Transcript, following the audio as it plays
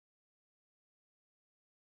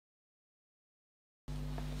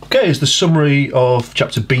Okay, here's the summary of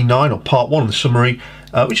chapter B9, or part 1 of the summary,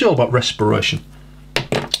 which is all about respiration.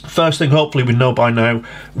 First thing, hopefully we know by now,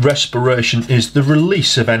 respiration is the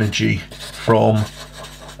release of energy from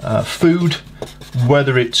food,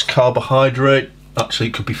 whether it's carbohydrate, actually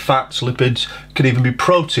it could be fats, lipids, it could even be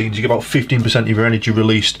proteins. You get about 15% of your energy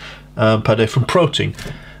released per day from protein.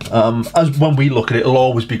 As when we look at it, it'll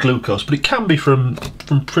always be glucose, but it can be from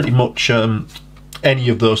pretty much any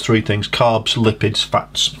of those three things: carbs, lipids,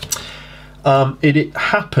 fats. It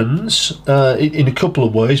happens in a couple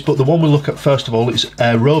of ways, but the one we'll look at first of all is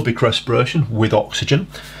aerobic respiration with oxygen,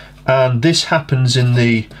 and this happens in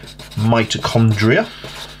the mitochondria,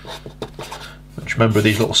 which, remember,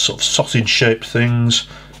 these little sort of sausage shaped things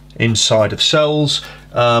inside of cells.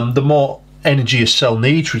 The more energy a cell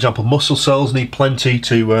needs, for example muscle cells need plenty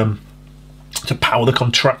to power the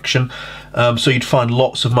contraction, so you'd find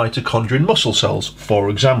lots of mitochondria in muscle cells, for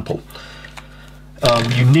example.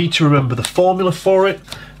 You need to remember the formula for it.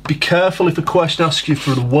 Be careful if a question asks you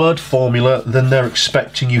for the word formula, then they're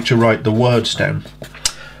expecting you to write the words down.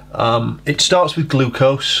 It starts with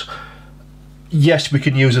glucose. Yes, we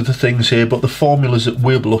can use other things here, but the formulas that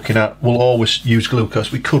we'll be looking at will always use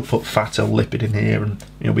glucose. We could put fat or lipid in here, and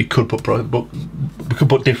we could put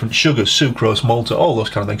different sugars, sucrose, malta, all those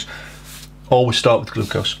kind of things. Always start with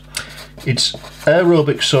glucose. It's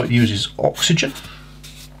aerobic, so it uses oxygen,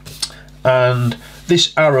 and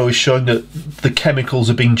this arrow is showing that the chemicals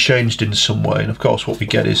are being changed in some way, and of course what we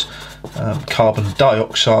get is carbon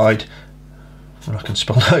dioxide, when I can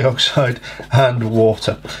spell dioxide, and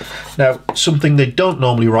water. Now, something they don't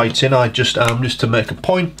normally write in, just to make a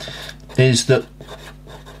point, is that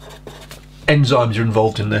enzymes are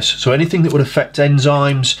involved in this. So anything that would affect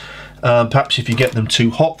enzymes, perhaps if you get them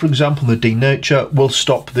too hot, for example, the denature, will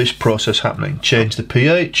stop this process happening. Change the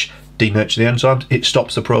pH, denature the enzymes, it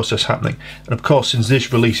stops the process happening. And of course, since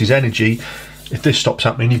this releases energy, if this stops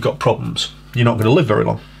happening, you've got problems. You're not going to live very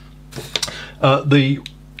long. The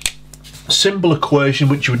symbol equation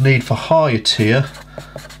which you would need for higher tier: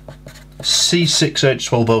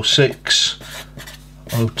 C6H12O6,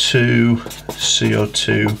 O2,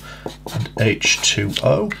 CO2, and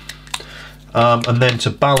H2O. And then to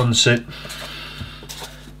balance it,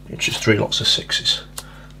 it's just 3 lots of 6s.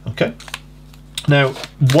 Okay. Now,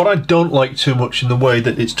 what I don't like too much in the way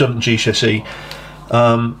that it's done at GCSE,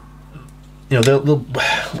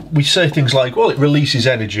 we say things like, well, it releases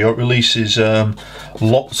energy, or it releases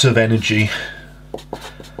lots of energy,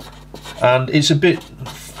 and it's a bit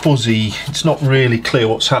fuzzy. It's not really clear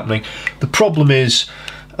what's happening. The problem is,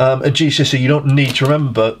 at GCSE you don't need to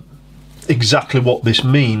remember exactly what this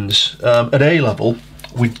means. At A level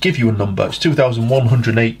we'd give you a number. It's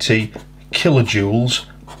 2,180 kilojoules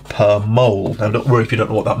per mole. Now, don't worry if you don't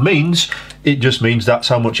know what that means. It just means that's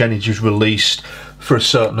how much energy is released for a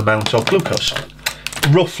certain amount of glucose.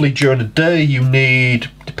 Roughly during a day you need,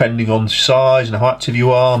 depending on size and how active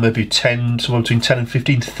you are, maybe somewhere between 10 and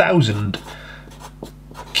 15,000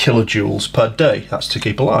 kilojoules per day. That's to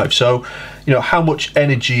keep alive. So, how much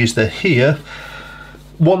energy is there here?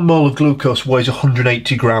 1 mole of glucose weighs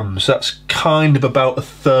 180 grams. That's kind of about a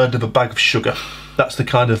third of a bag of sugar. That's the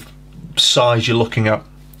kind of size you're looking at.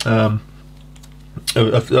 That's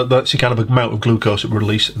the kind of amount of glucose that will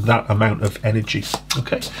release that amount of energy.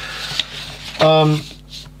 Okay.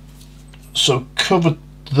 So covered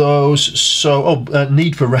those. So,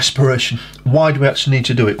 need for respiration. Why do we actually need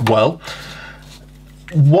to do it? Well,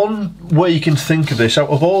 one way you can think of this, out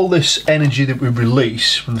of all this energy that we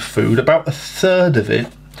release from the food, about a third of it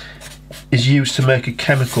is used to make a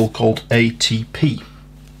chemical called ATP.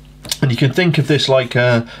 And you can think of this like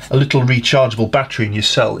a little rechargeable battery in your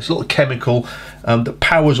cell. It's a little chemical that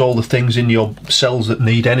powers all the things in your cells that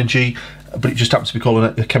need energy, but it just happens to be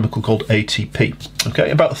called a chemical called ATP.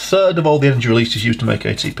 Okay, about a third of all the energy released is used to make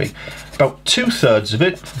ATP. About 2/3 of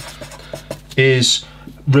it is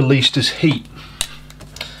released as heat.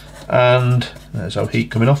 And there's our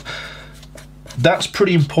heat coming off. That's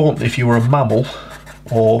pretty important if you were a mammal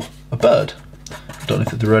or a bird. I don't know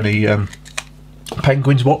if there are any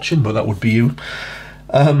penguins watching, but that would be you.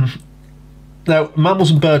 Now,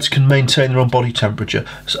 mammals and birds can maintain their own body temperature,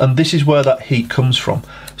 and this is where that heat comes from.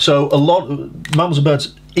 So mammals and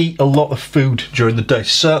birds eat a lot of food during the day,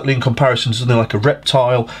 certainly in comparison to something like a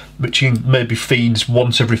reptile, which maybe feeds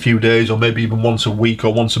once every few days, or maybe even once a week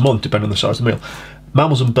or once a month, depending on the size of the meal.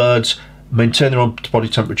 Mammals and birds maintain their own body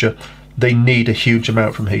temperature. They need a huge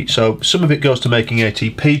amount from heat. So some of it goes to making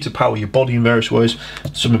ATP to power your body in various ways.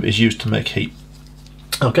 Some of it is used to make heat.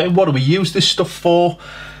 Okay, what do we use this stuff for?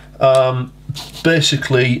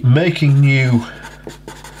 Basically making new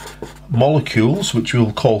molecules, which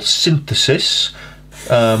we'll call synthesis,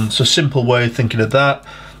 So simple way of thinking of that.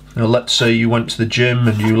 You know, let's say you went to the gym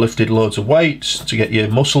and you lifted loads of weights to get your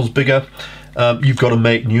muscles bigger. You've got to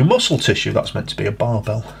make new muscle tissue. That's meant to be a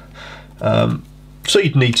barbell. So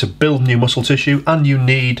you'd need to build new muscle tissue, and you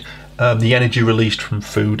need the energy released from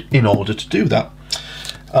food in order to do that.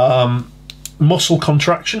 Muscle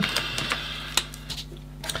contraction.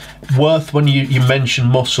 When you mention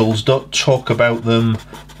muscles, don't talk about them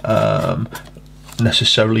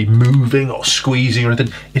necessarily moving or squeezing or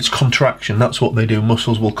anything. It's contraction. That's what they do.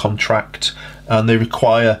 Muscles will contract, and they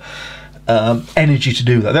require energy to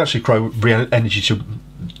do that. They actually require energy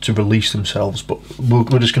to release themselves, but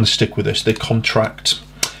we're just going to stick with this. They contract.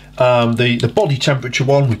 The body temperature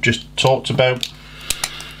one we've just talked about.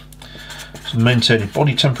 So maintaining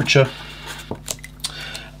body temperature.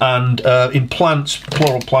 And in plants,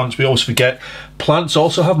 plural plants, we always forget, plants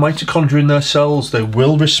also have mitochondria in their cells. They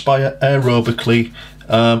will respire aerobically,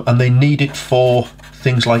 and they need it for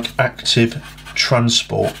things like active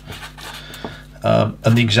transport.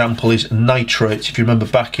 And the example is nitrates. If you remember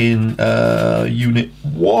back in Unit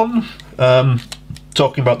 1,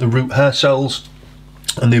 talking about the root hair cells,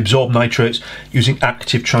 and they absorb nitrates using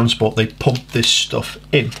active transport. They pump this stuff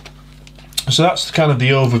in. So that's kind of the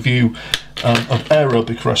overview of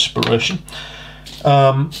aerobic respiration.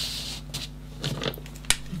 The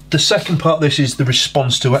second part of this is the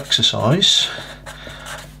response to exercise,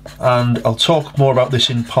 and I'll talk more about this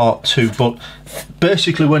in part 2, but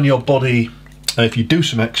basically when your body, if you do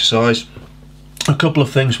some exercise, a couple of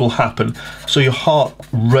things will happen. So your heart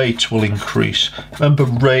rate will increase. Remember,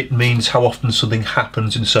 rate means how often something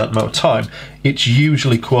happens in a certain amount of time. It's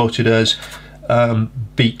usually quoted as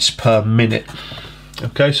beats per minute.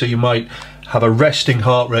 Okay, so you might have a resting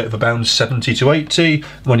heart rate of about 70 to 80.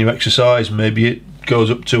 When you exercise, maybe it goes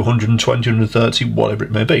up to 120, 130, whatever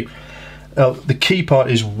it may be. Now, the key part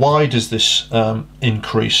is, why does this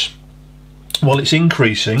increase? Well, it's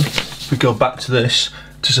increasing, if we go back to this,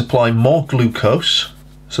 to supply more glucose.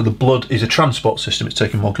 So the blood is a transport system. It's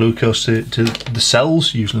taking more glucose to the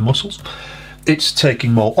cells, usually muscles. It's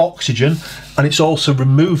taking more oxygen, and it's also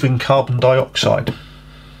removing carbon dioxide.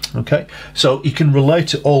 Okay, so you can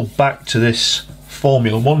relate it all back to this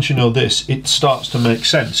formula. Once you know this, it starts to make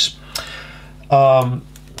sense.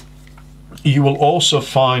 You will also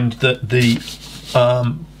find that the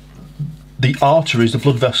arteries, the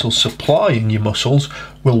blood vessels supplying your muscles,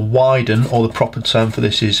 will widen, or the proper term for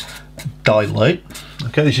this is dilate.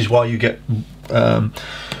 Okay, this is why you get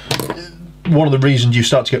one of the reasons you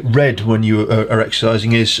start to get red when you are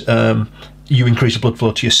exercising is you increase the blood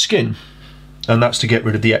flow to your skin, and that's to get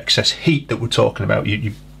rid of the excess heat that we're talking about.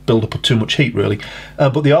 You build up too much heat, really.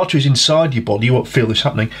 But the arteries inside your body, you won't feel this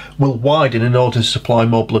happening, will widen in order to supply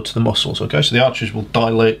more blood to the muscles. Okay, so the arteries will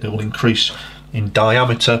dilate, they will increase in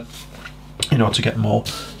diameter in order to get more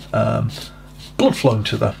blood flowing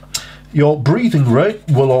to them. Your breathing rate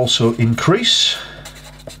will also increase.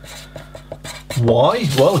 Why?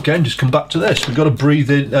 Well, again, just come back to this. We've got to breathe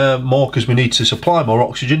in more because we need to supply more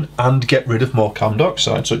oxygen and get rid of more carbon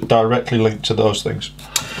dioxide. So it's directly linked to those things.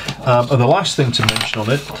 And the last thing to mention on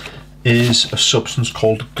it is a substance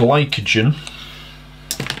called glycogen.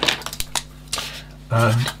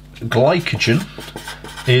 And glycogen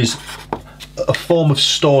is a form of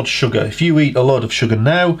stored sugar. If you eat a load of sugar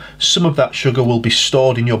now, some of that sugar will be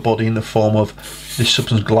stored in your body in the form of this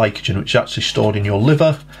substance glycogen, which is actually stored in your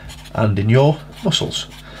liver and in your muscles.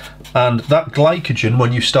 And that glycogen,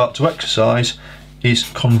 when you start to exercise, is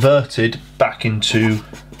converted back into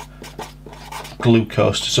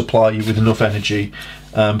glucose to supply you with enough energy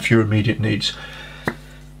for your immediate needs.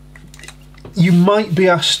 You might be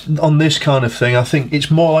asked on this kind of thing, I think it's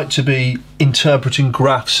more like to be interpreting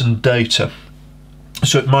graphs and data.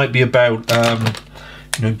 So it might be about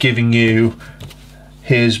giving you,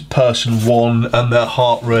 here's person 1 and their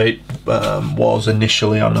heart rate was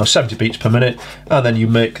initially, I don't know, 70 beats per minute, and then you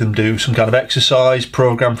make them do some kind of exercise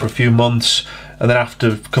program for a few months, and then after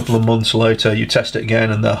a couple of months later you test it again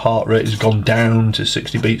and their heart rate has gone down to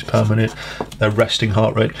 60 beats per minute, their resting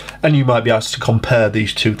heart rate, and you might be asked to compare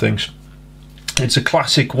these two things. It's a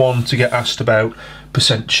classic one to get asked about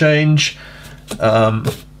percent change.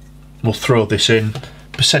 We'll throw this in.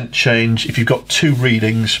 Percent change, if you've got two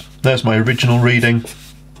readings, there's my original reading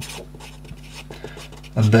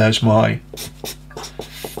and there's my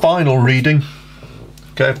final reading.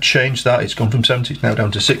 Okay, I've changed that, it's gone from 70, it's now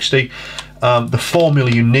down to 60. The formula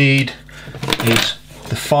you need is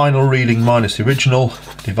the final reading minus the original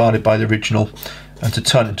divided by the original, and to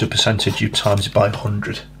turn it into a percentage you times it by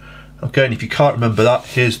 100. Okay, and if you can't remember that,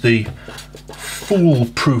 here's the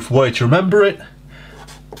foolproof way to remember it.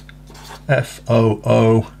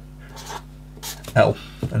 FOO L,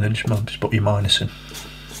 and then just put your minus in.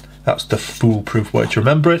 That's the foolproof way to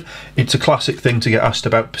remember it. It's a classic thing to get asked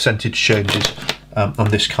about percentage changes on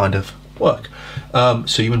this kind of work.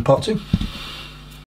 See you in part 2.